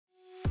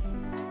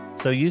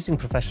So using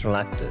professional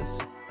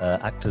actors,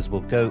 actors will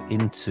go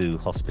into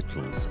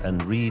hospitals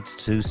and read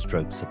to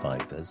stroke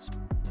survivors.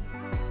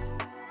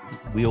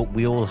 We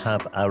all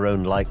have our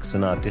own likes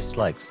and our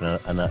dislikes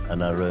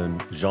and our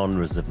own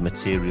genres of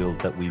material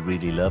that we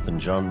really love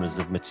and genres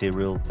of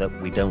material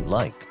that we don't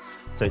like.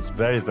 So it's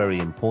very, very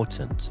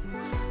important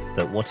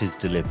that what is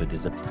delivered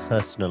is a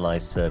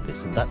personalized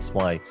service, and that's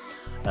why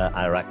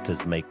our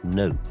actors make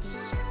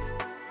notes.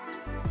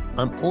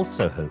 I'm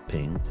also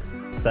hoping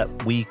that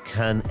we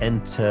can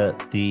enter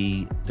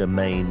the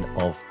domain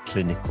of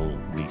clinical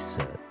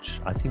research.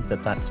 I think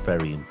that that's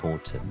very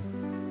important.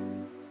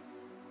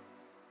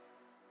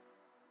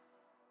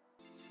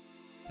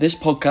 This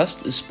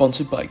podcast is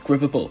sponsored by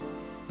Grippable,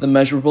 the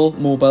measurable,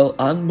 mobile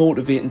and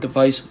motivating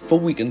device for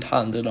weakened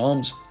hand and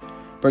arms.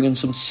 Bringing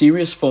some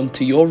serious fun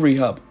to your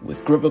rehab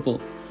with Grippable.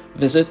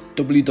 Visit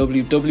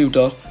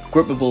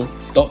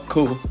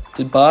www.grippable.co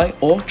to buy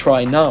or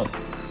try now,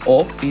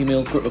 or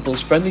email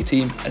Grippable's friendly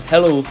team at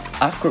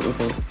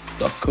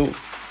hello@grippable.co.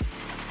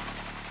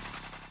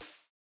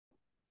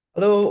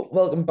 Hello,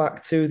 welcome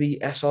back to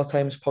the SR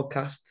Times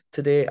podcast.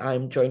 Today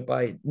I'm joined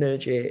by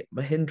Nirjay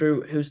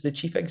Mahindru, who's the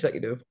Chief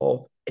Executive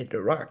of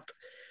Interact.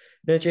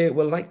 Nirjay,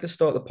 we'd like to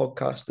start the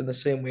podcast in the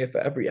same way for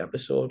every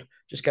episode,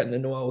 just getting to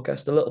know our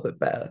guest a little bit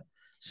better.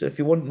 So if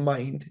you wouldn't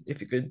mind,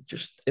 if you could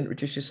just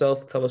introduce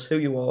yourself, tell us who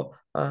you are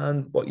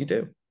and what you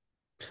do.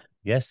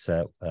 Yes,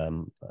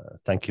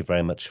 thank you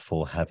very much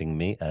for having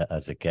me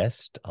as a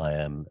guest. I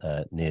am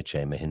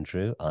Nirjay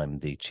Mahindru. I'm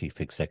the Chief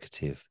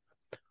Executive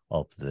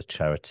of the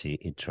charity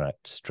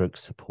Interact Stroke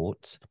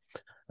Support.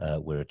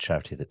 We're a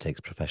charity that takes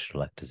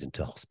professional actors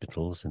into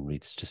hospitals and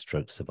reads to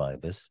stroke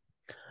survivors.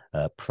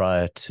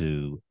 Prior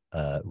to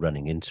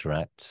running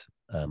Interact,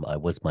 I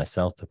was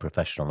myself a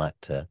professional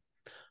actor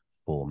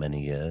for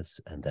many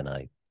years, and then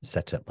I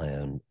set up my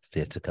own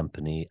theatre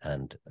company,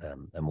 and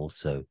I'm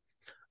also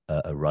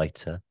a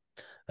writer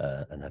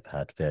and have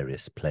had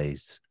various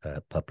plays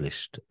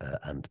published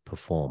and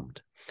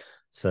performed.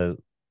 So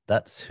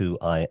that's who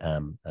I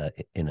am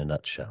in a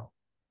nutshell.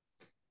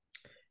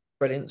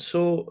 Brilliant.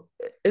 So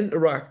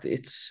Interact,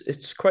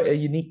 it's quite a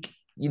unique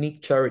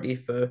charity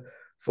for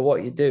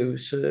what you do.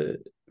 So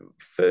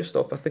first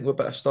off, I think we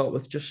better start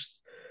with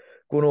just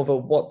going over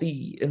what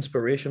the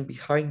inspiration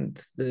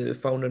behind the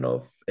founding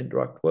of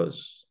Interact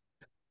was.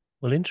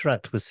 Well,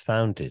 Interact was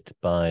founded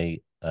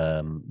by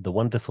the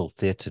wonderful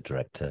theatre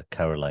director,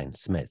 Caroline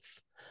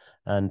Smith.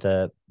 And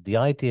the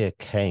idea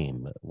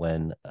came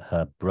when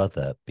her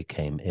brother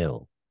became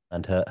ill.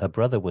 And her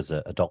brother was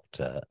a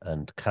doctor,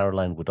 and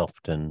Caroline would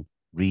often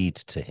read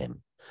to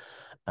him.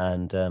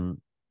 And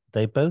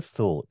they both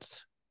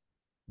thought,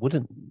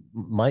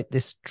 might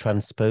this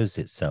transpose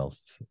itself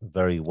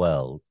very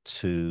well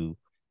to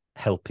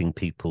helping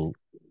people,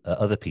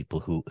 other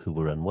people who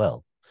were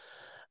unwell?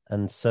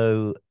 And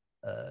so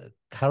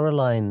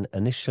Caroline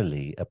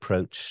initially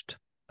approached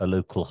a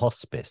local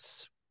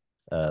hospice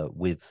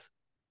with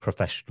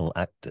professional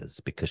actors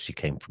because she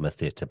came from a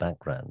theatre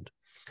background.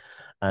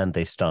 And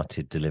they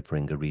started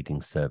delivering a reading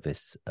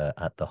service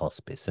at the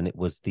hospice. And it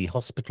was the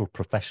hospital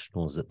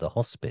professionals at the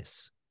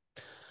hospice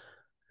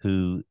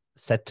who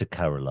said to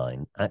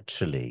Caroline,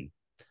 actually,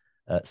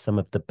 some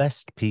of the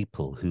best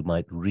people who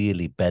might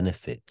really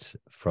benefit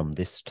from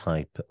this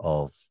type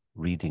of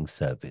reading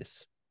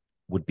service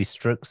would be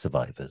stroke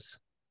survivors.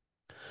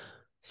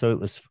 So it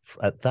was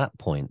at that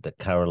point that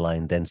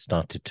Caroline then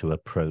started to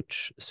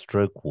approach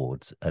stroke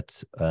wards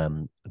at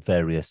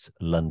various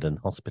London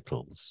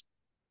hospitals.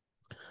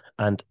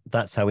 And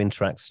that's how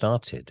Interact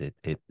started.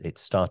 It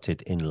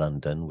started in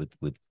London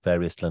with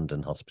various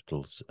London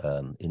hospitals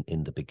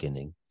in the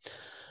beginning.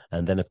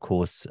 And then, of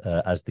course,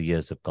 as the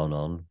years have gone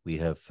on, we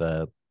have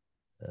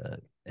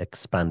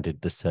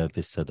expanded the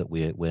service so that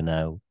we're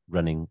now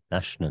running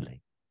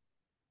nationally.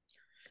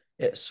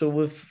 Yeah,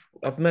 so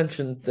I've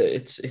mentioned that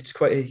it's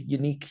quite a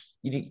unique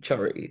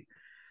charity.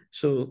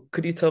 So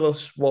could you tell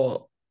us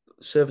what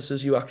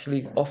services you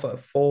actually offer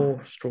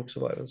for stroke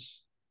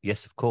survivors?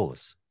 Yes, of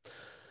course.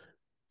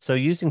 So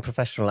using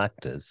professional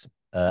actors,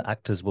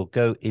 actors will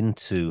go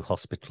into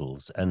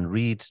hospitals and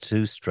read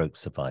to stroke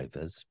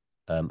survivors.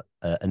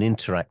 An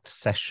Interact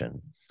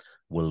session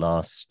will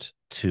last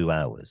 2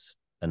 hours,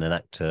 and an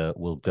actor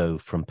will go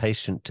from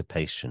patient to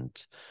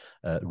patient,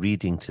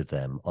 reading to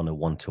them on a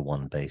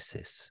one-to-one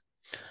basis.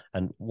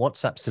 And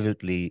what's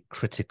absolutely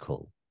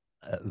critical,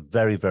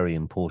 very, very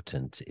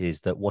important, is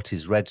that what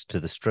is read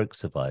to the stroke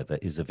survivor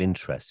is of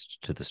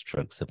interest to the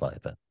stroke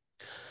survivor.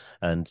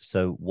 And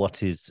so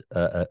what is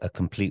a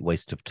complete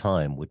waste of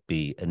time would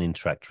be an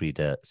Interact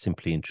reader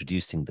simply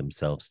introducing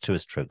themselves to a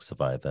stroke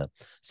survivor,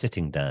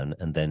 sitting down,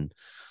 and then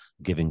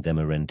giving them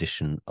a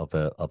rendition of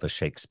a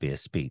Shakespeare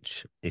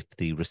speech if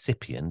the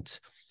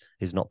recipient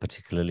is not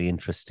particularly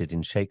interested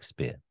in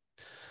Shakespeare.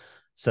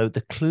 So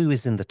the clue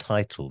is in the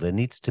title. There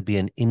needs to be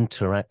an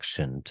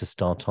interaction to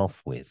start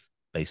off with,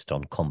 based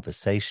on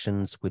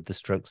conversations with the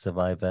stroke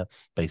survivor,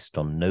 based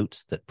on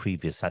notes that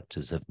previous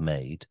actors have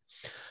made,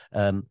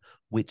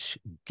 which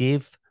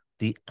give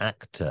the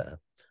actor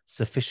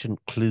sufficient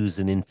clues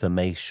and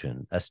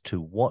information as to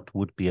what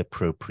would be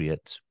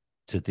appropriate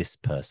to this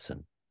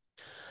person.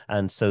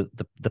 And so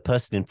the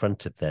person in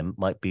front of them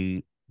might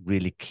be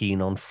really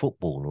keen on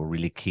football or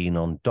really keen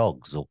on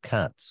dogs or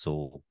cats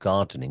or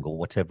gardening or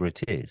whatever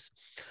it is.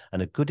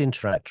 And a good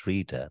Interact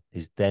reader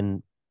is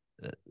then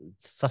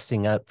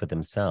sussing out for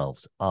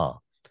themselves,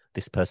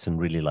 this person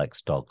really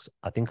likes dogs.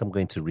 I think I'm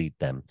going to read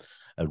them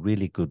a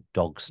really good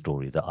dog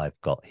story that I've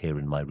got here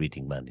in my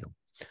reading manual.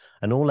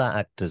 And all our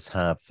actors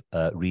have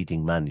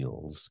reading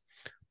manuals.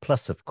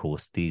 Plus, of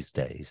course, these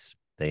days,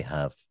 they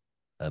have,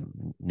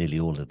 nearly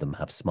all of them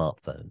have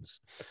smartphones.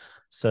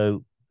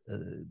 So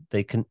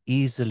they can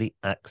easily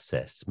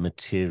access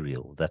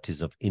material that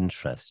is of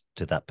interest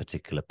to that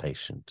particular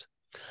patient.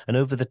 And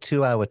over the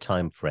 2-hour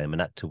time frame,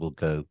 an actor will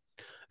go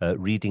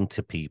reading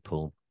to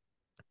people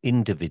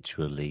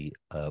individually,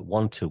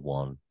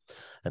 one-to-one.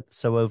 And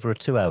so over a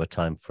 2-hour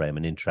time frame,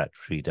 an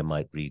Interact reader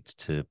might read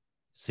to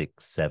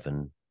 6,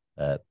 7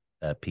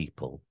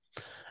 people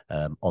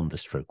on the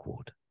stroke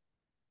ward.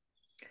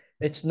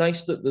 It's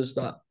nice that there's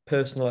that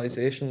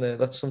personalization there.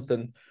 That's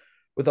something,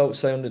 without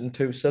sounding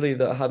too silly,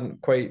 that I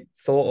hadn't quite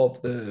thought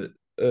of.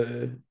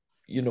 It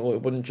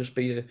wouldn't just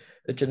be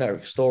a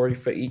generic story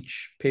for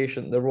each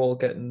patient. They're all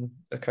getting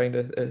a kind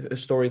of a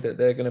story that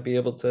they're going to be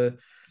able to,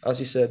 as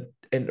you said,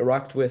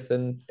 interact with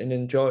and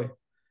enjoy.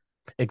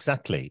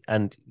 Exactly.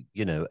 And,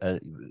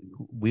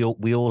 we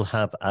all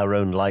have our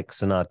own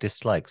likes and our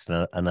dislikes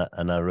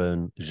and our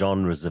own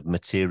genres of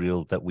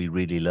material that we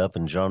really love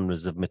and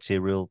genres of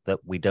material that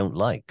we don't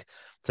like.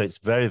 So it's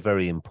very,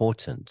 very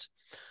important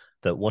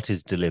that what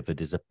is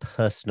delivered is a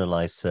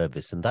personalized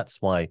service. And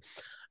that's why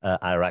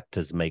our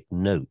actors make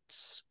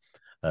notes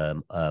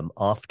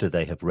after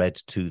they have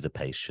read to the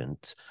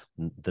patient.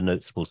 The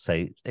notes will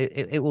say,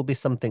 it will be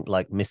something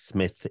like Miss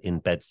Smith in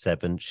bed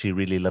 7. She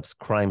really loves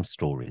crime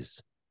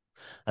stories.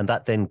 And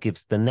that then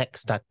gives the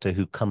next actor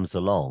who comes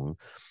along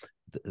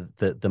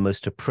the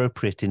most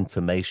appropriate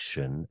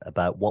information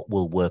about what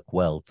will work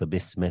well for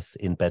Miss Smith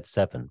in bed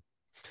 7.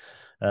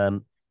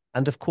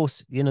 And of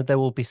course, there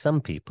will be some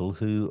people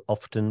who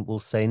often will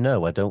say,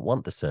 no, I don't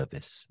want the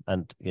service.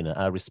 And,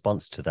 our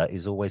response to that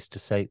is always to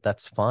say,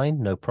 that's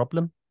fine, no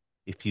problem.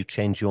 If you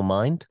change your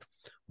mind,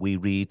 we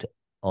read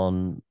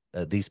on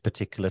these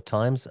particular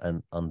times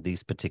and on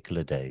these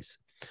particular days.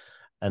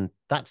 And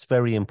that's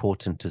very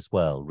important as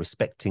well,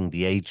 respecting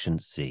the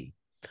agency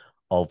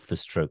of the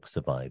stroke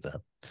survivor,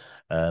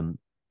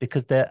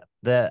 because they're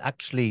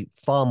actually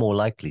far more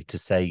likely to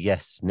say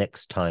yes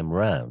next time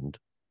round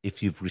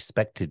if you've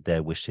respected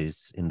their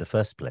wishes in the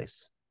first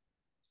place.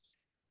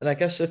 And I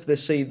guess if they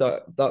see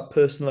that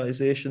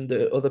personalization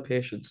to other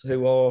patients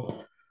who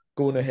are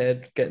going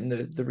ahead, getting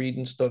the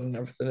readings done and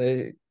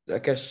everything, I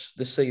guess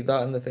they see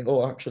that and they think,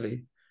 oh,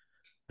 actually.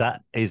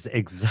 That is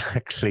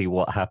exactly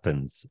what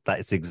happens. That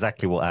is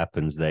exactly what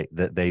happens.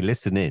 They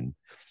listen in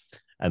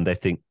and they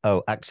think,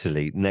 oh,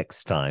 actually,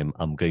 next time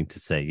I'm going to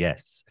say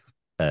yes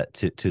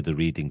to the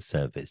reading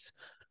service.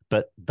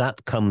 But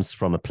that comes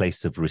from a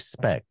place of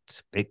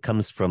respect. It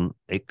comes from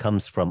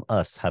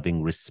us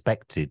having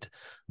respected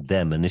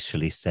them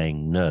initially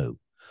saying no.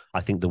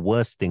 I think the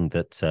worst thing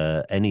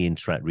that any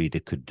Interact reader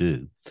could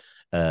do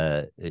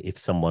if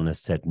someone has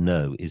said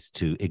no is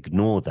to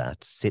ignore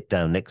that, sit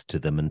down next to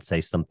them and say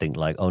something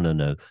like, oh,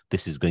 no,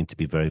 this is going to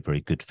be very,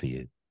 very good for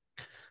you.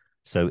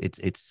 So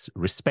it's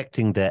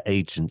respecting their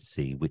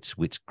agency, which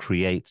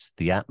creates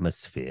the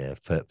atmosphere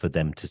for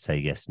them to say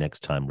yes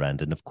next time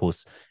round. And of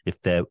course,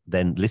 if they're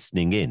then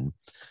listening in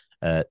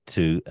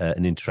to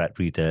an Interact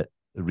reader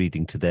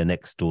reading to their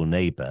next door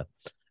neighbor,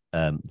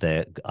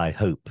 they're, I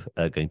hope,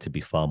 going to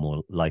be far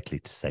more likely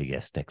to say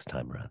yes next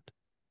time round.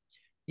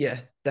 Yeah,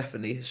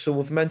 definitely. So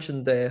we've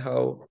mentioned there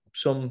how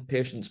some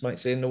patients might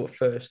say no at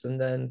first and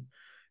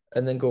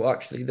then go,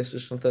 actually, this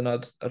is something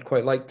I'd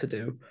quite like to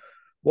do.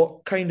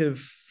 What kind of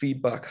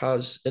feedback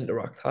has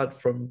Interact had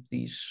from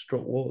these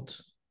stroke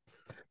wards?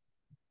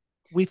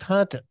 We've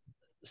had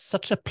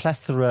such a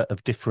plethora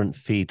of different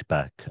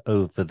feedback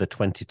over the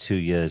 22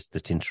 years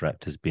that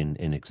Interact has been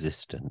in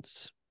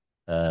existence,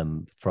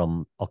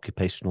 from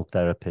occupational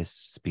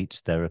therapists,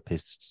 speech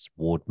therapists,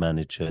 ward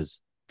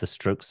managers, the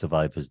stroke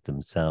survivors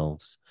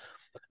themselves,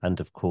 and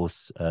of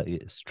course,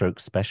 stroke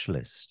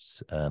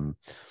specialists.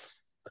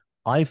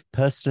 I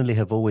personally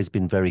have always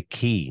been very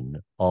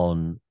keen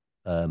on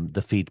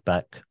the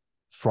feedback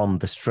from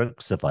the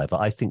stroke survivor.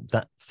 I think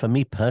that for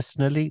me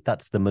personally,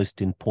 that's the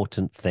most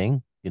important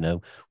thing.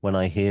 When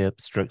I hear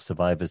stroke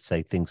survivors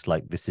say things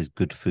like, this is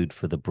good food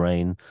for the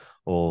brain,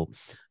 or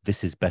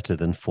this is better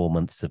than 4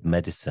 months of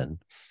medicine,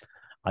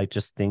 I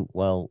just think,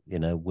 well,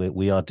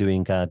 we are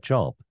doing our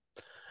job.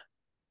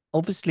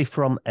 Obviously,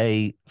 from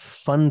a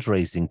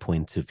fundraising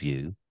point of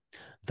view,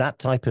 that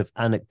type of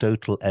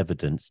anecdotal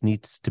evidence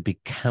needs to be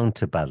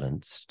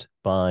counterbalanced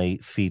by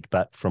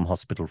feedback from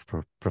hospital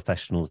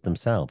professionals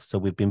themselves. So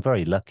we've been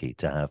very lucky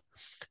to have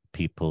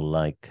people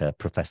like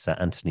Professor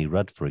Anthony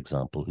Rudd, for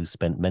example, who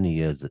spent many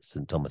years at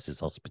St Thomas's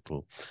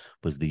Hospital,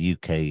 was the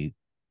UK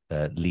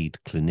lead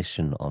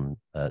clinician on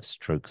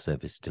stroke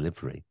service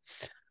delivery.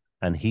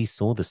 and he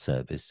saw the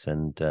service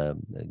and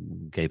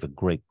gave a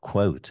great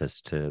quote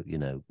as to,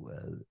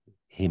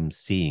 him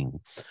seeing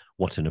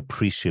what an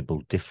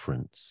appreciable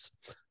difference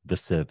the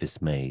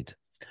service made,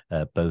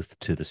 both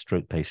to the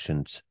stroke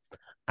patient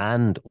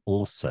and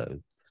also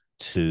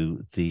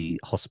to the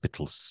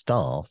hospital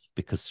staff,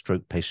 because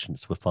stroke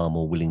patients were far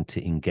more willing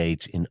to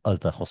engage in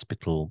other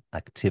hospital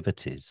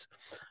activities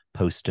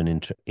post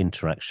an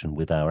interaction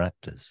with our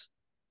actors.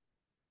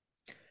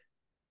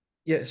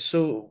 Yeah,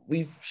 so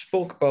we've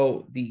spoke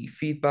about the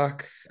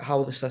feedback,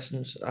 how the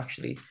sessions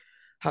actually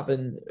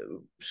happen.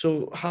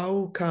 So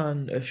how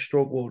can a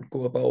stroke ward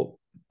go about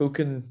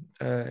booking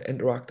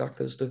Interact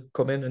actors to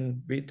come in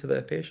and read to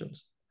their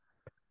patients?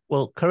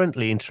 Well,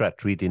 currently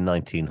Interact read in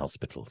 19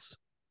 hospitals,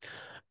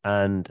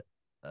 and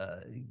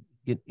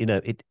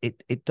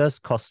it does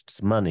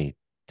cost money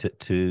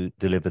to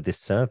deliver this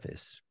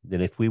service.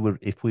 Then if we were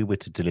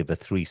to deliver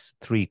three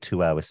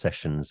 2-hour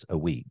sessions a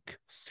week,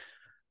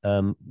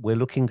 we're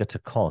looking at a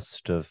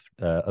cost of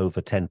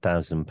over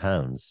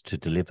 £10,000 to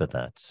deliver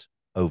that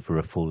over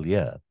a full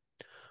year.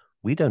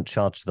 We don't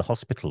charge the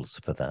hospitals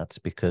for that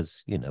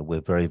because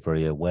we're very,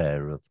 very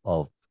aware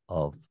of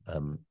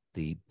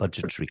the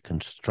budgetary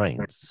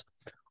constraints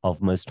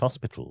of most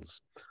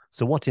hospitals.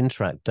 So what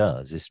Interact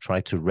does is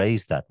try to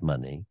raise that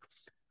money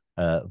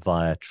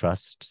via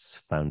trusts,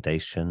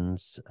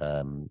 foundations,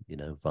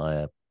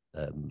 via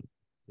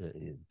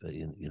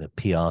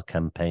PR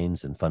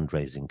campaigns and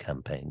fundraising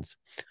campaigns.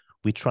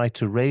 We try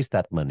to raise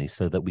that money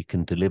so that we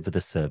can deliver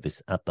the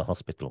service at the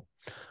hospital.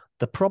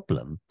 The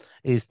problem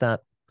is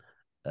that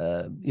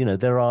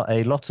there are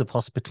a lot of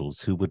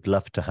hospitals who would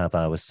love to have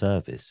our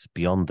service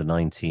beyond the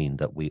 19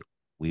 that we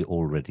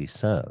already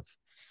serve.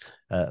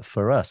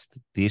 For us,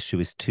 the issue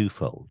is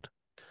twofold.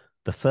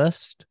 The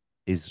first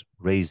is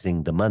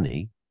raising the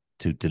money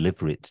to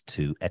deliver it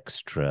to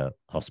extra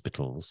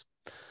hospitals.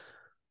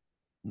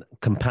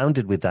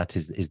 Compounded with that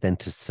is then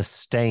to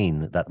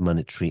sustain that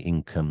monetary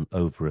income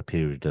over a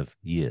period of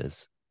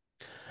years.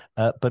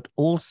 But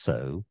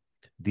also,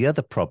 the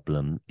other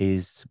problem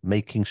is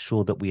making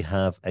sure that we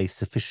have a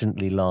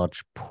sufficiently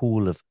large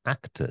pool of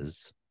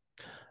actors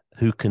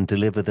who can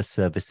deliver the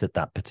service at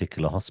that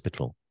particular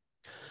hospital.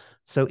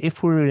 So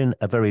if we're in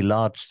a very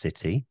large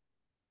city,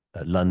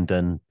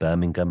 London,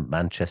 Birmingham,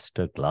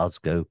 Manchester,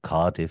 Glasgow,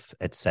 Cardiff,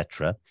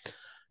 etc.,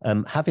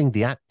 having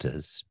the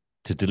actors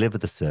to deliver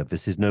the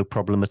service is no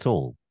problem at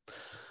all.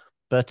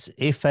 But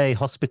if a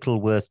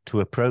hospital were to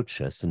approach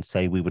us and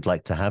say, we would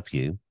like to have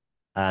you,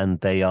 and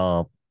they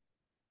are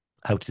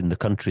out in the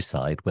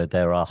countryside where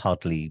there are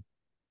hardly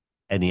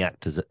any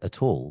actors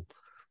at all,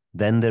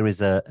 then there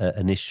is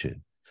an issue.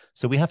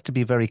 So we have to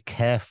be very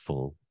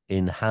careful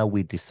in how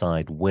we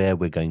decide where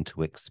we're going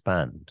to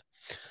expand.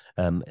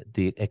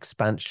 The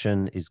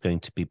expansion is going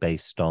to be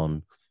based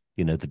on,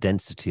 the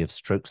density of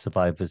stroke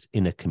survivors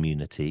in a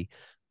community,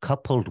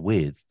 coupled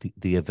with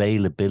the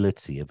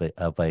availability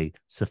of a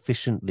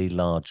sufficiently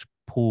large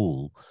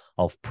pool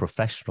of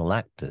professional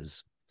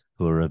actors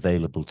who are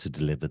available to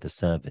deliver the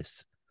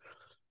service.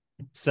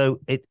 So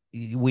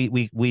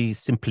we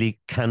simply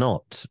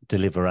cannot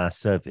deliver our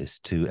service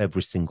to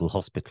every single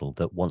hospital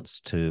that wants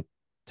to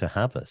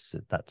have us.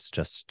 That's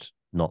just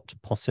not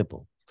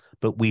possible.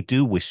 But we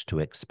do wish to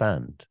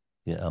expand.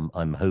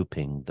 I'm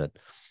hoping that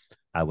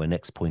our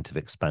next point of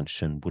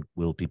expansion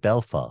will be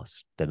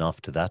Belfast. Then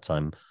after that,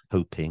 I'm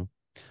hoping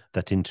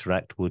that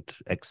Interact would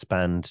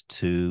expand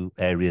to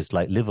areas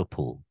like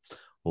Liverpool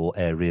or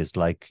areas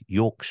like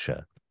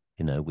Yorkshire,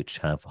 which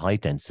have high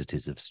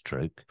densities of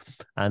stroke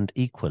and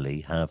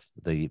equally have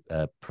the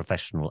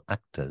professional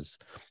actors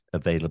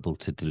available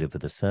to deliver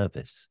the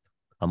service.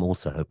 I'm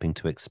also hoping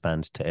to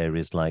expand to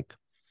areas like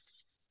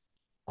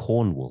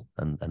Cornwall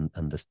and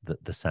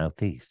the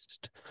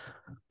southeast.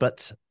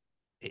 But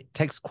it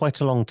takes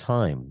quite a long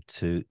time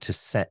to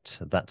set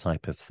that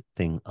type of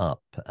thing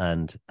up.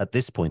 And at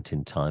this point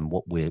in time,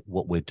 what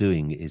we're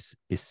doing is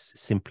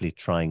simply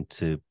trying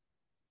to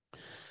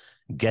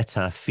get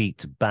our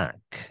feet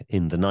back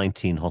in the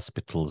 19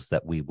 hospitals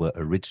that we were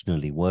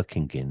originally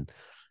working in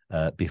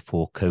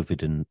before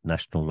COVID and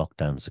national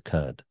lockdowns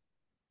occurred.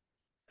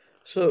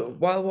 So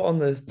while we're on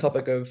the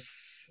topic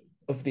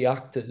of the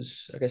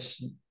actors, I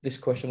guess this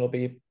question will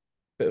be a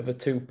bit of a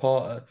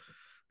two-parter.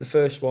 The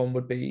first one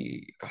would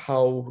be,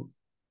 how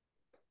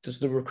does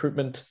the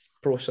recruitment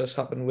process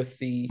happen with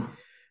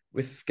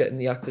getting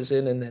the actors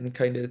in? And then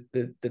kind of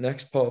the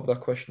next part of that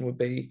question would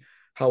be,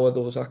 how are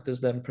those actors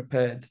then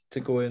prepared to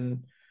go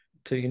in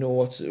to,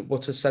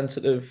 what's a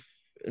sensitive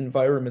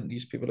environment?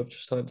 These people have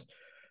just had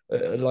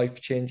a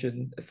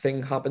life-changing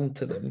thing happen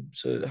to them.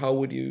 So how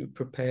would you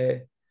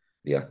prepare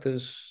the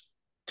actors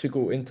to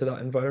go into that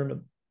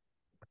environment?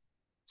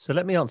 So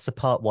let me answer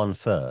part one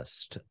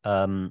first.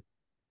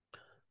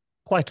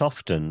 Quite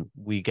often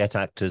we get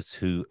actors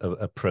who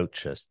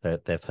approach us.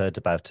 They've heard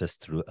about us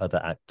through other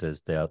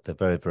actors. They're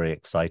very, very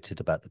excited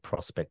about the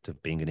prospect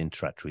of being an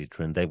Interact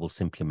reader, and they will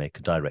simply make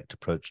a direct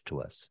approach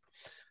to us.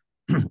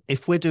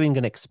 If we're doing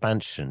an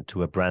expansion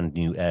to a brand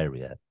new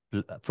area,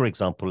 for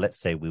example, let's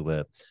say we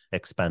were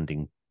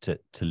expanding to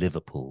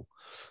Liverpool,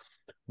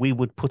 we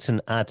would put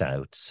an ad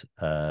out,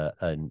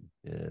 and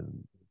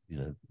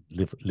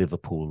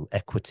Liverpool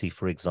Equity,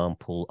 for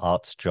example,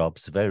 Arts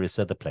Jobs, various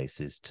other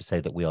places, to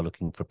say that we are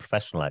looking for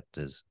professional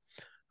actors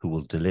who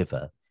will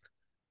deliver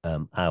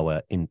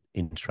our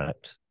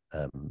Interact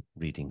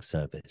reading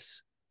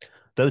service.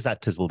 Those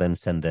actors will then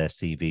send their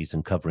CVs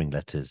and covering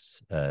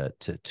letters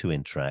to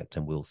Interact,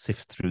 and we'll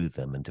sift through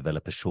them and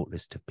develop a short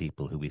list of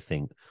people who we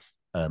think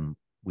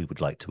we would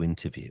like to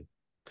interview.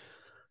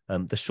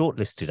 The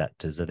shortlisted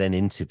actors are then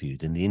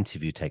interviewed, and the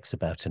interview takes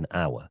about an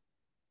hour.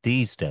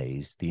 These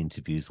days, the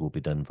interviews will be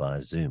done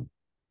via Zoom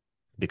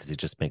because it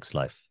just makes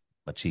life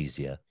much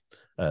easier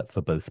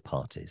for both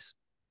parties.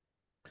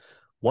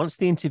 Once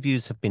the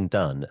interviews have been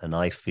done, and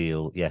I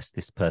feel, yes,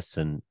 this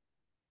person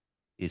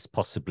is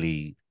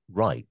possibly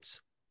right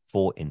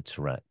for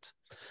Interact,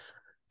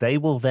 they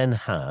will then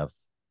have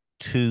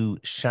 2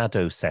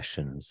 shadow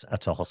sessions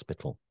at a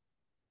hospital.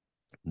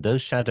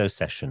 Those shadow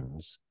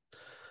sessions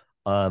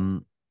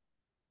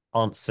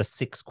answer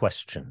 6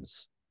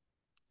 questions.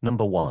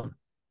 Number 1,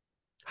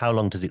 how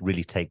long does it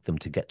really take them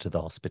to get to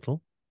the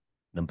hospital?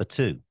 Number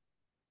 2,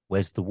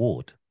 where's the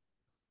ward?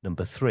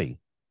 Number 3,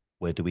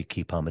 where do we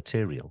keep our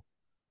material?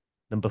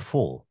 Number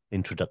 4,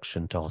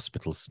 introduction to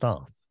hospital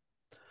staff.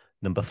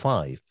 Number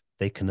 5,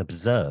 they can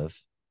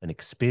observe an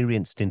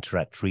experienced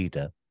Interact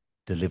reader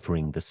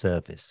delivering the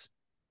service.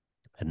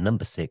 And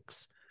number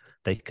 6,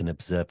 they can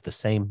observe the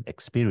same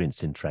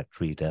experienced Interact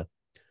reader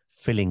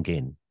filling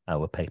in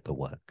our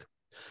paperwork.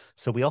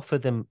 So we offer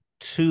them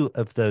 2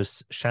 of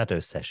those shadow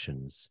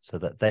sessions so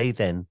that they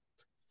then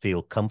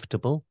feel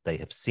comfortable. They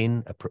have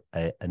seen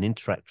an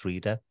Interact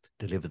reader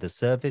deliver the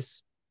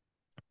service.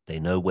 They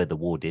know where the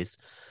ward is.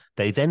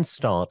 They then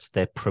start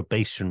their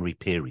probationary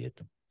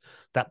period.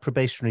 That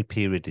probationary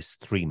period is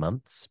 3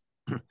 months.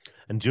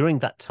 And during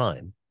that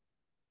time,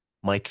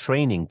 my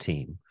training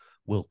team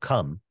will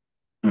come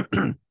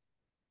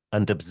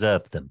and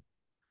observe them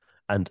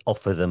and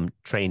offer them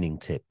training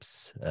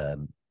tips.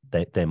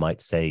 They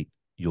might say,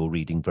 you're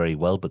reading very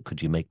well, but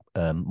could you make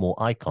more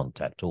eye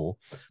contact? Or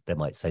they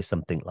might say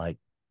something like,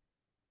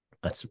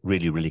 that's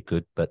really, really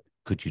good, but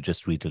could you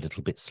just read a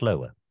little bit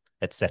slower,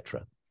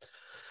 etc.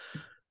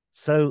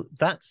 So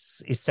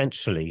that's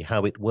essentially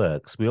how it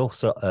works. We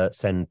also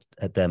send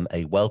them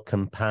a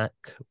welcome pack,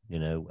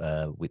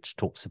 which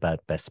talks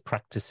about best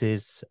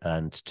practices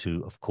and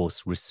to, of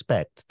course,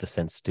 respect the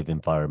sensitive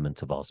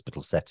environment of a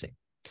hospital setting.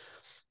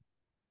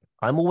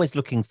 I'm always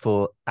looking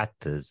for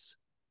actors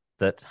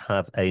that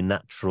have a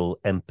natural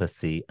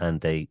empathy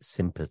and a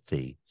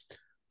sympathy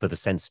for the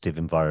sensitive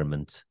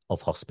environment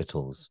of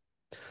hospitals.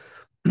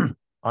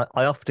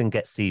 I often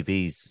get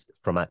CVs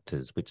from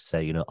actors which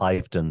say,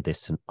 I've done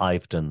this and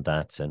I've done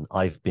that, and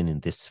I've been in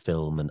this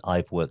film and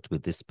I've worked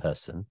with this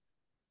person.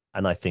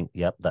 And I think,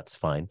 yep, that's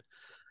fine.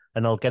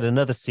 And I'll get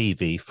another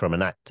CV from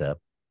an actor,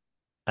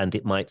 and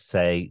it might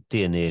say,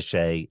 Dear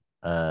Nirjay,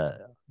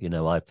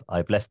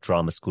 I've left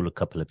drama school a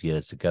couple of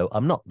years ago.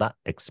 I'm not that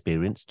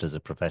experienced as a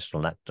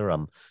professional actor.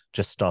 I'm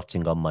just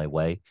starting on my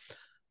way,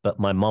 but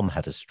my mom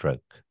had a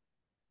stroke.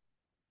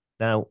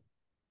 Now,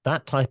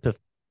 that type of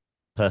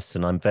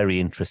person I'm very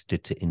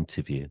interested to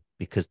interview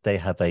because they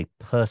have a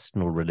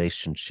personal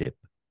relationship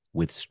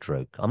with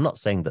stroke. I'm not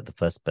saying that the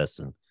first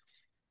person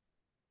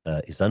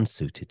is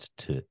unsuited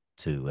to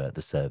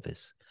the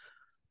service,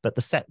 but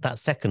that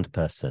second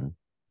person,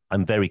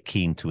 I'm very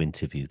keen to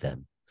interview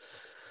them.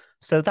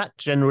 So that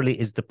generally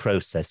is the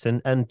process.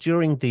 And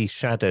during the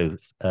shadow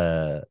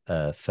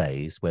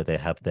phase, where they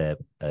have their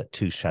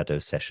 2 shadow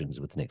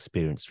sessions with an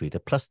experienced reader,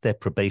 plus their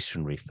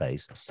probationary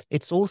phase,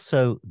 it's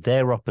also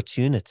their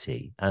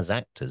opportunity as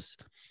actors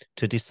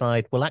to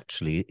decide, well,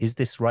 actually, is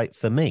this right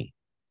for me?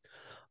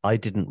 I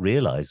didn't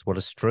realize what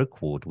a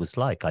stroke ward was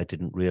like. I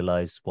didn't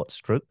realize what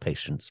stroke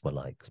patients were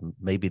like.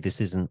 Maybe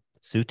this isn't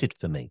suited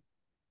for me.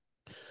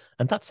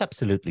 And that's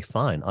absolutely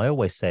fine. I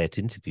always say at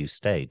interview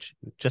stage,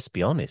 just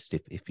be honest.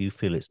 If you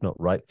feel it's not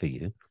right for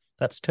you,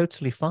 that's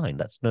totally fine.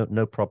 That's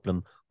no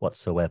problem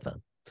whatsoever.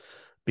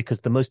 Because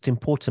the most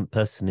important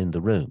person in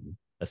the room,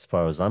 as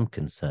far as I'm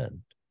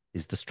concerned,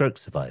 is the stroke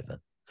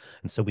survivor.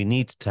 And so we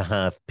need to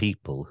have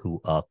people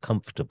who are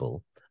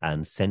comfortable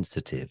and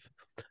sensitive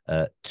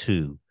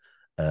to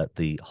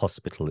the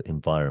hospital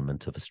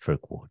environment of a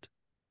stroke ward.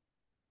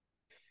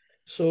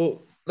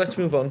 So let's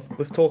move on.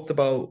 We've talked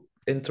about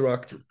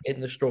Interact in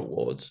the stroke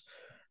wards.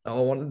 Now I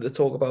wanted to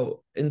talk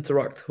about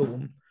Interact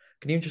Home.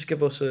 Can you just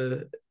give us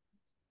an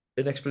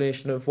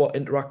explanation of what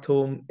Interact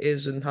Home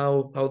is and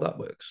how that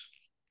works?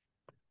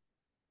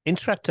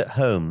 Interact at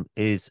Home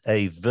is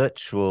a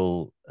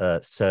virtual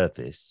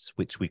service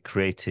which we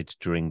created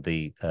during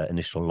the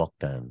initial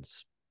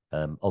lockdowns.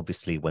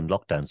 Obviously, when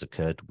lockdowns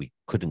occurred, we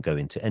couldn't go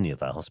into any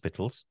of our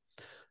hospitals.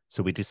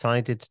 So we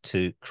decided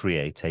to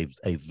create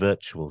a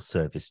virtual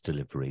service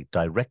delivery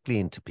directly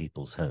into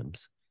people's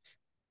homes,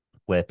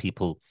 where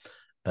people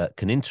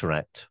can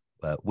interact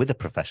with a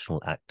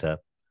professional actor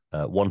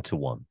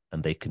one-to-one,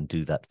 and they can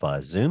do that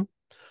via Zoom,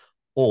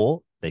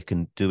 or they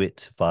can do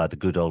it via the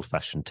good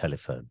old-fashioned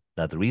telephone.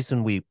 Now, the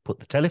reason we put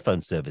the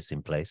telephone service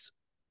in place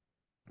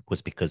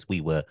was because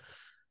we were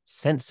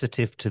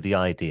sensitive to the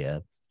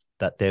idea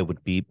that there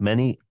would be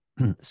many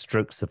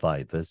stroke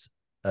survivors,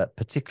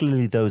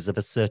 particularly those of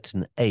a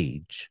certain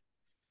age,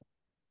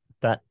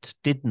 that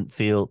didn't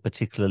feel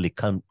particularly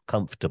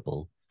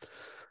comfortable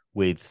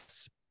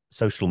with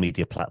social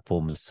media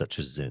platforms such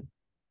as Zoom.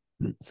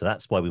 So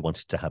that's why we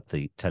wanted to have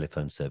the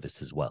telephone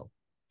service as well.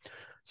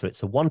 So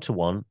it's a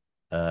one-to-one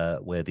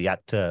where the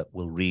actor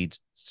will read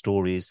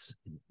stories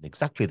in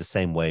exactly the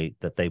same way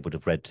that they would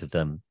have read to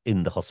them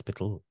in the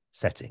hospital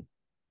setting.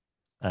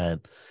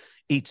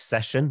 Each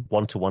session,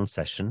 one-to-one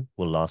session,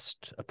 will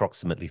last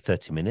approximately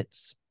 30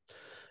 minutes.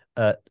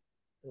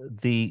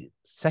 The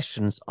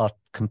sessions are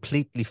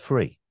completely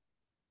free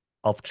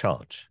of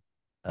charge.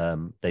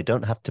 They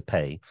don't have to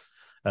pay,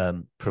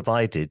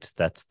 provided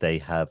that they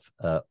have,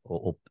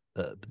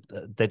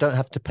 they don't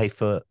have to pay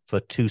for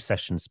 2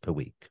 sessions per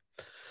week.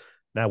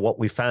 Now, what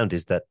we found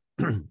is that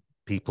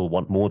people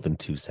want more than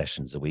 2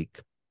 sessions a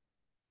week.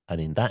 And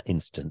in that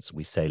instance,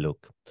 we say,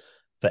 look,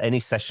 for any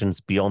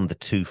sessions beyond the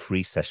 2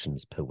 free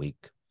sessions per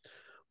week,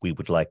 we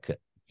would like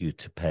you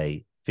to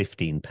pay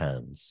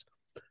 £15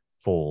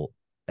 for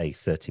a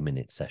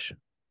 30-minute session.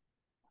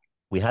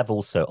 We have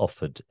also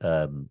offered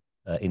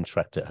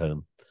Interact at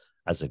Home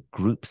as a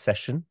group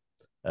session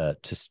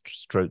to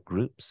stroke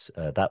groups.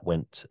 That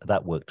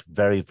worked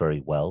very,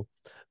 very well,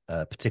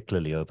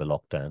 particularly over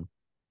lockdown.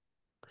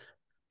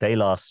 They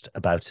last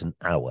about an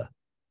hour.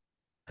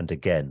 And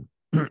again,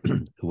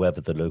 whoever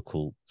the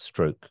local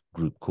stroke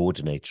group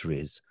coordinator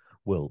is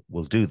will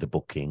do the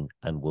booking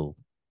and will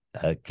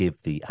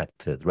give the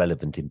actor the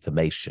relevant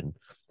information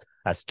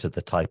as to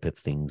the type of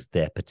things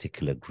their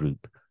particular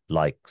group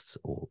likes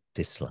or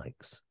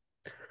dislikes.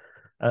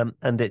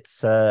 And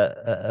it's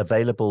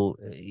available,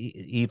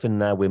 even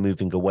now we're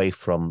moving away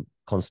from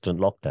constant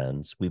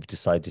lockdowns, we've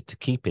decided to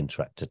keep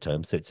Interact at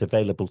Home, so it's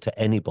available to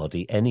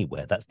anybody,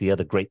 anywhere. That's the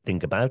other great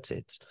thing about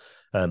it.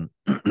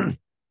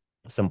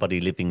 Somebody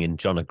living in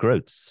John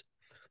O'Groats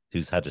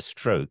who's had a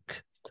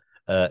stroke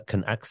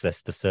can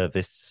access the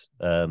service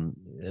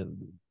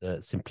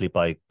simply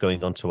by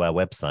going onto our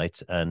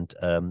website and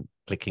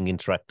clicking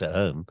Interact at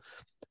Home,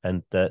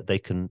 and they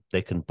can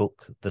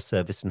book the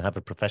service and have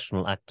a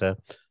professional actor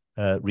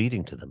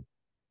reading to them.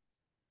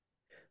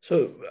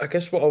 So I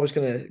guess what I was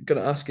gonna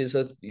ask is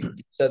that you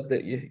said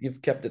that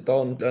you've kept it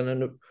down, and I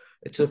know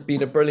it's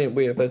been a brilliant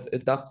way of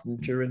adapting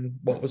during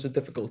what was a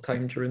difficult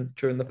time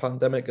during the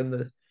pandemic and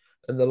the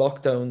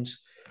lockdowns.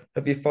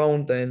 Have you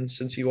found then,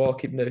 since you are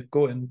keeping it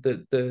going,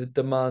 that the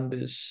demand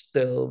is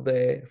still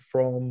there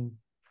from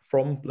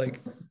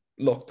like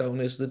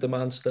lockdown? Is the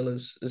demand still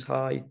as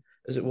high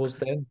as it was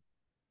then?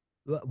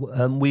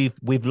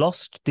 We've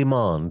lost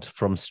demand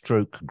from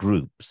stroke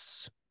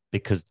groups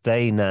because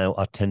they now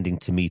are tending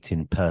to meet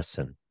in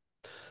person.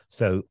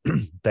 So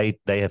they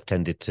have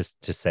tended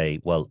to say,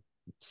 well,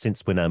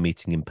 since we're now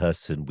meeting in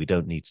person, we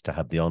don't need to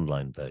have the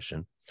online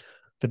version.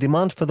 The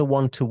demand for the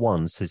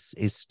one-to-ones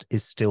is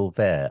still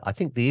there. I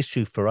think the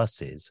issue for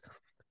us is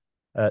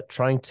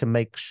trying to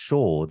make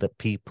sure that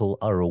people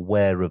are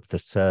aware of the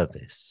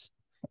service,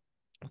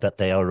 that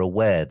they are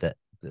aware that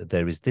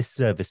there is this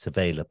service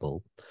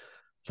available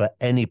for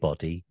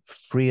anybody,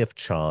 free of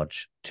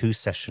charge, 2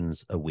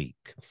 sessions a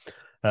week.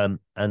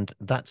 And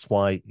that's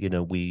why,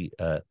 we,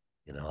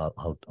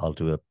 I'll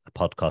do a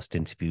podcast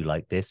interview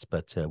like this,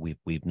 but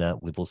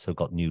we've also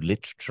got new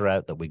literature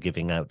out that we're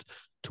giving out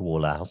to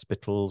all our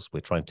hospitals. We're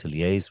trying to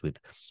liaise with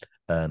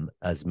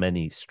as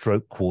many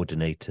stroke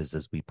coordinators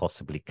as we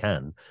possibly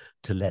can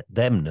to let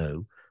them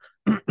know,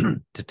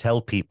 to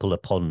tell people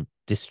upon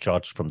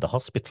discharge from the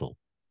hospital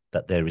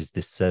that there is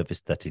this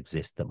service that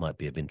exists that might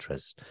be of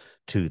interest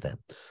to them.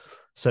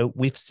 So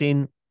we've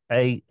seen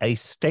a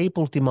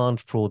stable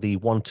demand for the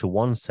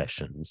one-to-one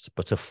sessions,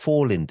 but a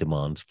fall in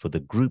demand for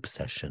the group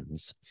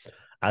sessions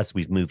as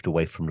we've moved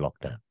away from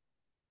lockdown.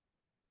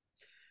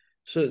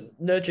 So,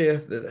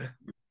 Nerjay,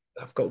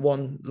 I've got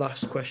one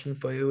last question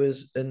for you,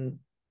 and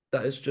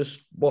that is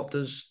just, what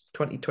does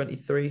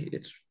 2023,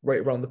 it's right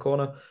around the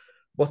corner,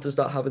 what does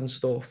that have in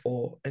store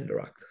for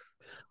Interact?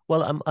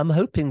 Well, I'm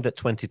hoping that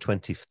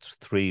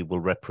 2023 will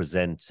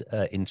represent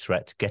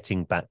Interact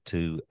getting back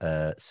to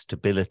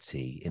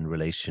stability in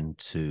relation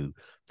to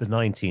the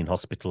 19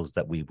 hospitals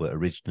that we were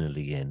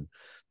originally in,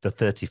 the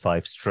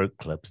 35 stroke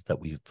clubs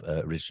that we've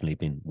originally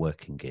been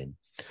working in.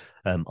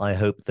 I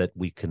hope that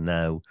we can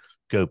now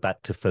go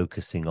back to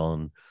focusing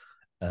on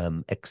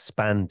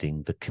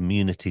expanding the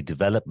community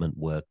development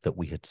work that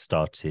we had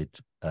started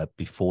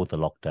before the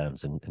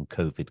lockdowns and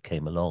COVID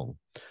came along,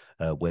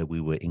 where we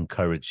were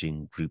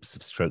encouraging groups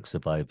of stroke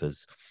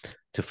survivors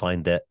to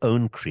find their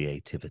own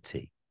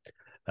creativity,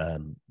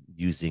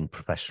 using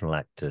professional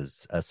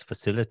actors as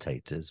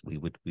facilitators. We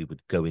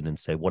would go in and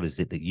say, what is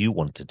it that you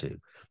want to do?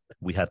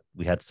 We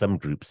had some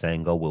groups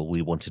saying, oh, well,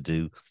 we want to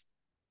do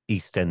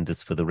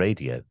EastEnders for the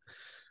radio.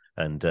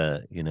 And,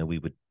 we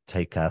would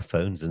take our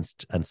phones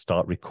and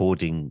start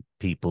recording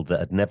people that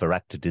had never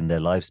acted in their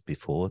lives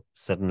before,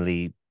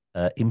 suddenly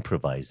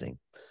improvising.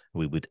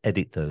 We would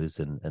edit those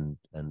and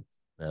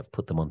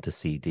put them onto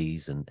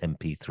CDs and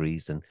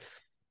MP3s, and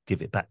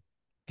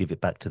give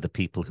it back to the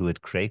people who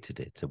had created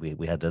it. So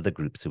we had other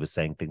groups who were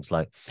saying things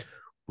like,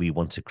 we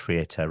want to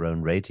create our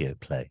own radio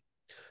play.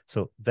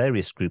 So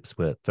various groups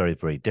were very,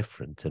 very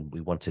different, and we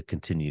want to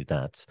continue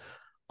that.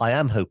 I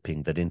am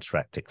hoping that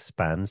Interact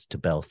expands to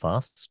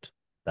Belfast.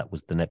 That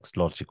was the next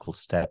logical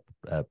step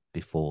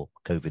before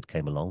COVID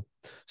came along,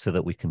 so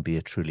that we can be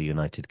a truly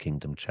United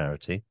Kingdom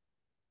charity.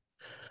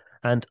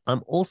 And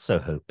I'm also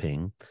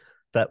hoping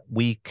that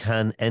we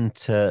can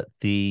enter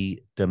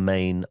the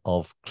domain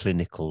of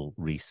clinical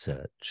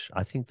research.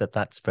 I think that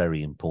that's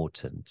very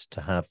important,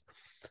 to have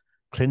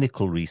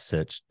clinical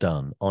research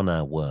done on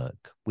our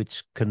work,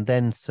 which can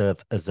then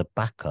serve as a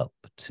backup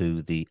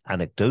to the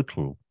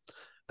anecdotal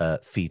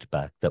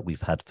feedback that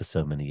we've had for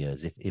so many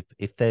years.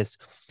 If there's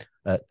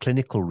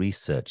clinical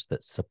research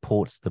that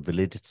supports the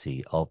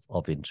validity of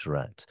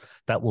Interact,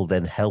 that will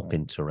then help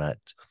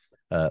Interact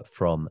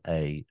from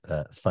a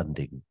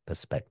funding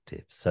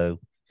perspective. So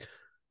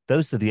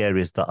those are the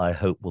areas that I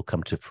hope will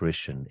come to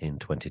fruition in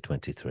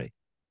 2023.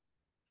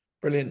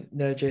 Brilliant,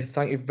 Nerjay.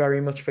 Thank you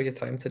very much for your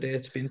time today.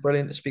 It's been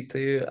brilliant to speak to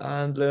you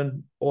and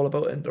learn all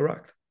about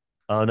Interact.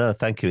 Oh, no,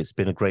 thank you. It's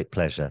been a great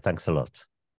pleasure. Thanks a lot.